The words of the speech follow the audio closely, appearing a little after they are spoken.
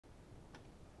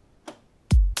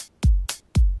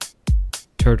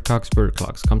Turd cocks, bird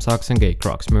clocks, cum socks and gay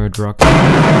crocs, murder rocks.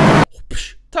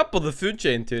 Top of the food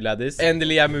chain too, ladies.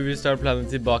 Endelig er MovieStarPlanet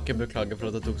tilbake. Beklager for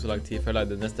at det tok så lang tid før jeg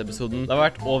lagde neste episoden. Det har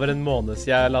vært over en måned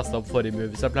siden jeg lastet opp forrige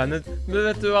MovieStarPlanet, men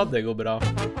vet du hva, det går bra.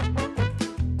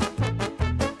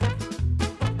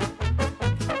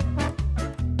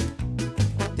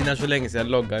 Siden det er så lenge siden jeg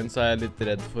logget inn, så er jeg litt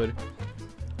redd for...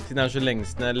 Siden det er så lenge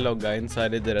siden jeg logget inn, så er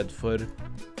jeg litt redd for...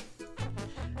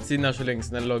 Siden det er så lenge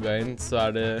siden jeg logget inn, så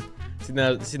er det...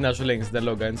 Siden det er så lenge siden jeg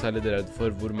logget inn, så er jeg litt redd for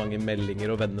hvor mange meldinger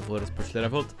og venneforespørsler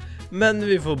jeg har fått. Men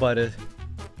vi får bare...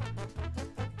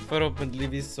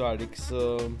 Forhåpentligvis så er det ikke så...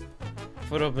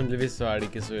 Forhåpentligvis så er det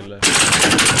ikke så ille.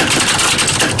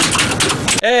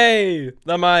 Hei!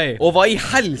 Det er meg! Og hva i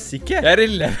helsike? Jeg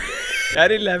er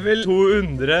i level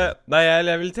 200... Nei, jeg er i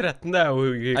level 13, det er jo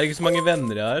hyggelig. Er det ikke så mange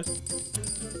venner jeg har?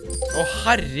 Å,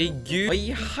 herregud! Hva i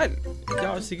helvete? Jeg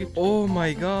har sikkert... Oh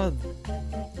my god!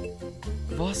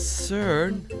 Hva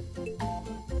søren?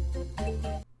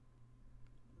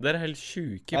 Dere er helt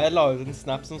syke. Jeg la ut en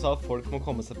snap som sa at folk må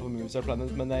komme seg på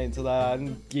MovieStarPlanet, men jeg innså det er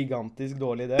en gigantisk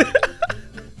dårlig idé.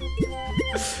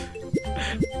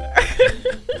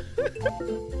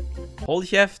 Hold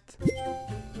kjeft.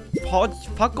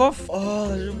 Fuck off. Åh,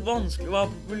 det er så vanskelig å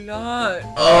være populær.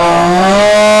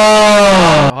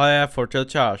 Har jeg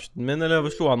fortsatt kjæresten min, eller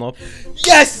slo han opp?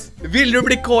 Yes! Vil du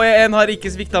bli K1 har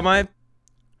ikke sviktet meg.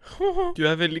 Du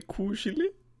er veldig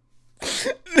koselig.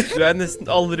 Du er nesten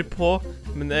aldri på,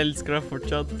 men jeg elsker deg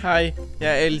fortsatt. Hei,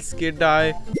 jeg elsker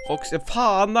deg. Også,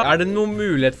 faen da. Er det noen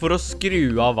mulighet for å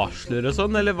skru av varsler og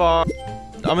sånn, eller hva?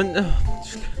 Ja, men... Jeg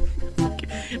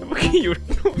har ikke gjort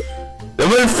noe.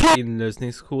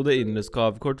 Innløsningskode,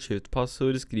 innløsgavekort,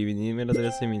 skiftpassord, skriv inn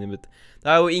e-mailadresse, minibut. Det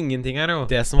er jo ingenting her jo.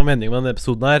 Det som var meningen med denne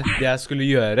episoden her, det jeg skulle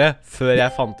gjøre før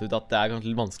jeg fant ut at det er kanskje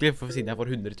litt vanskelig, for siden jeg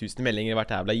får 100 000 meldinger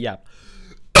hvert jævla jævla.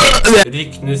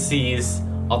 Ryktene sies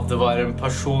at det var en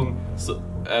person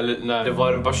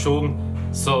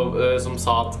som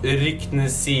sa at ryktene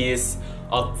sies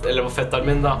at, eller var fetteren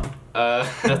min da,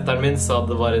 fetteren min sa at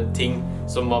det var en ting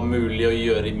som var mulig å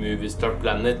gjøre i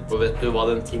MovieStarPlanet. Og vet du hva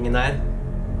den tingen er?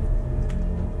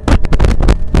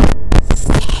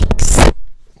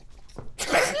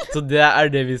 Så det er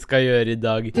det vi skal gjøre i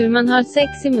dag. Hur man har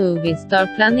sex i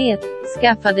MovieStarPlanet.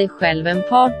 Skaffa dig själv en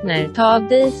partner. Ta av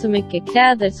dig så mycket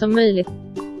kläder som möjligt.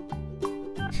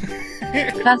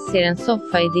 Placera en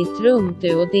soffa i ditt rum.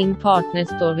 Du och din partner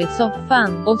står vid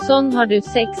soffan. Och sånn har du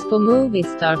sex på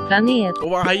MovieStarPlanet.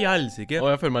 Åh, hei, helsike. Åh,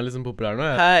 jeg føler meg litt sånn populær nå.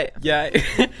 Hei, jeg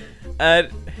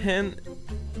er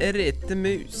HENRITTE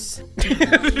MUS.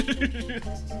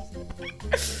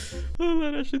 Det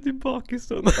der er så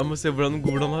tilbakestående. Jeg må se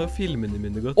hvordan har filmene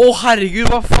mine gått. Åh, herregud,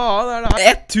 hva faen er det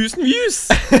her? 1000 views!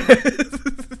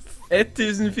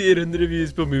 1400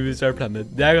 views på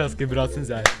MovieStarPlanet. Det er ganske bra, synes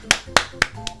jeg.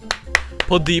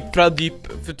 Fra dyp,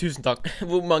 for tusen takk.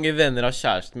 Hvor mange venner har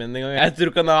kjæresten min en gang? Jeg tror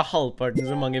ikke han har halvparten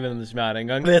så mange venner som jeg har en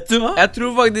gang. Vet du hva? Jeg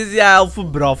tror faktisk jeg er alt for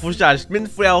bra for kjæresten min,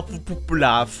 for jeg er alt for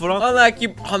populær for han. Han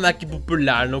er ikke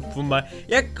populær nok for meg.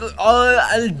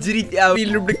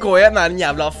 Vil du bli K1? Er en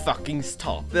jævla fuckings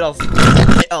taper, altså.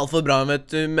 Jeg er alt for bra, vet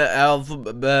du.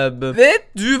 Vet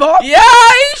du hva?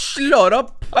 Jeg slår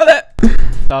opp. Ha det.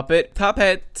 Taper.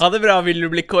 Tapet. Ha det bra, vil du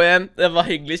bli K1? Det var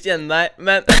hyggelig å kjenne deg,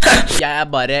 men jeg er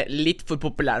bare litt for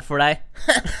populær for deg.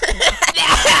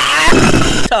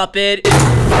 Taper.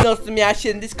 Nå som jeg er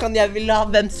kjendis, kan jeg vil ha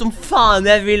hvem som faen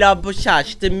jeg vil ha på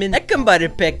kjæresten min. Jeg kan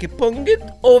bare peke på en gutt,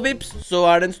 og vips,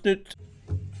 så er det en snutt.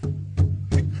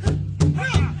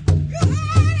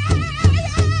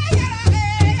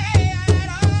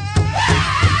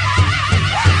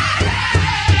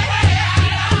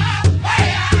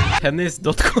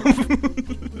 Tennis.com.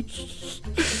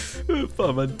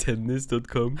 Faen meg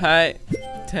tennis.com. Hei,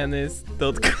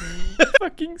 tennis.com.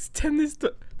 Fuckings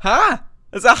tennis.com. Hæ?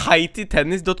 Altså, hei til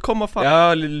tennis.com, hva faen? Jeg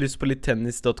har lyst på litt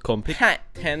tennis.com. Hei,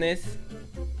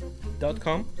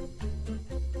 tennis.com.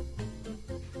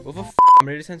 Hvorfor faen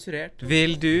blir det sensurert?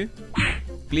 Vil du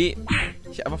bli...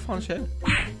 Hva faen skjer?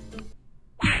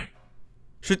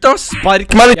 Slutt å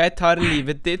sparke meg! Jeg tar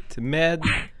livet ditt med...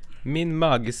 min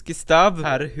magiske stav.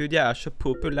 Herregud, jeg er så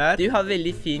populær. Du har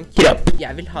veldig fin kropp. Jeg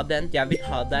vil ha den. Jeg vil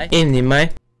ha deg inni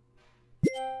meg.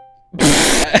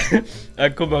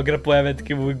 Jeg kom akkurat på, jeg vet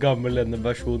ikke hvor gammel denne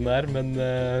versjonen er, men...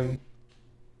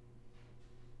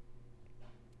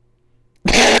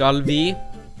 Skal vi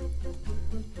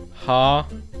ha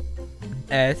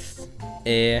SEX?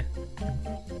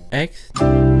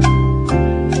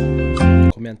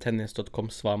 Kom igjen, tennis.com,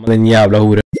 svar meg. Den jævla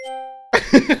hore.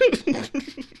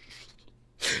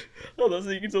 Han har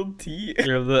sikkert sånn 10.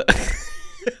 Glem det.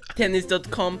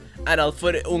 Tennis.com alt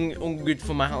for ung gutt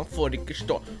for meg. Han får ikke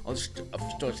stå. Han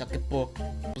forstår seg ikke på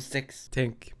sex.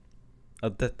 Tenk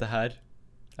at dette her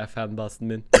fanbasen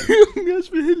min. Jeg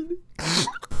så heldig.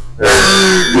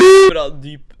 Fra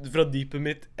dypet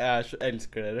mitt. Jeg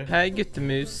elsker dere. Hei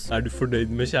guttemus. Du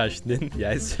fornøyd med kjæresten din?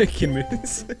 Jeg søker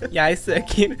mus. Jeg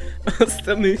søker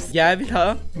også mus. Jeg vil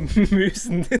ha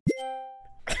musen din.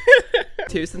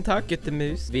 Tusen takk,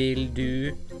 guttemus. Vil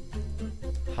du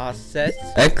ha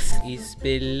sex i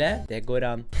spillet? Det går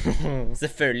an.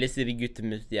 Selvfølgelig sier vi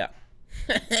guttemus, ja.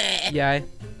 Jeg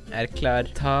klar.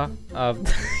 Ta av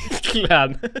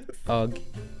klærne og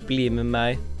bli med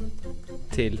meg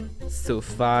til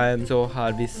sofaen. Så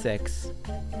har vi sex.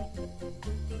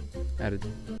 Det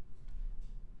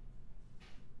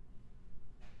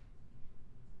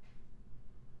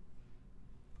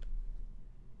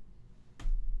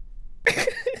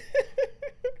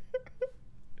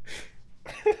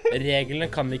Reglene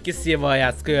kan ikke si hva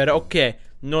jeg skal gjøre. Ok,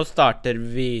 nå starter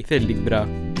vi. Veldig bra.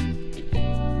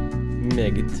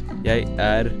 Meget. Jeg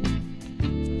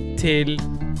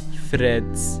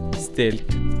tilfredsstilt.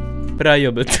 Bra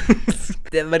jobbet.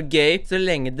 Det var gøy så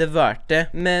lenge det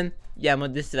varte, men jeg må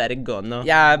dessverre gå nå.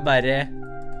 Jeg bare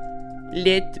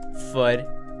litt for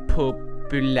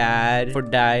populær for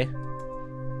deg.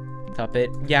 Taper.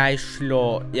 Jeg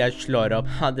slår opp.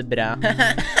 Ha det bra.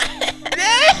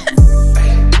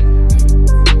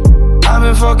 I've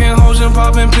been fucking hoes and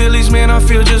popping pillies, man, I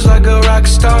feel just like a rock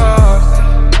star.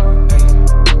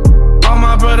 All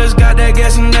my brothers got that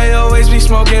gas and they always be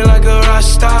smoking like a rock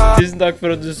star. Tusen takk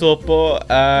for at du så på.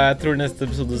 Jeg tror neste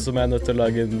episode som jeg nødt til å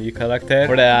lage en ny karakter,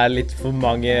 for det litt for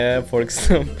mange folk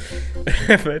som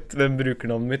vet hvem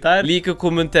brukernavnet mitt Lik å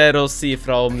kommentere og si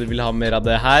fra om du vil ha mer av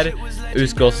det her.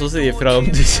 Husk også å si fra om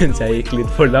du synes jeg gikk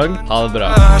litt for langt. Ha det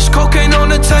bra.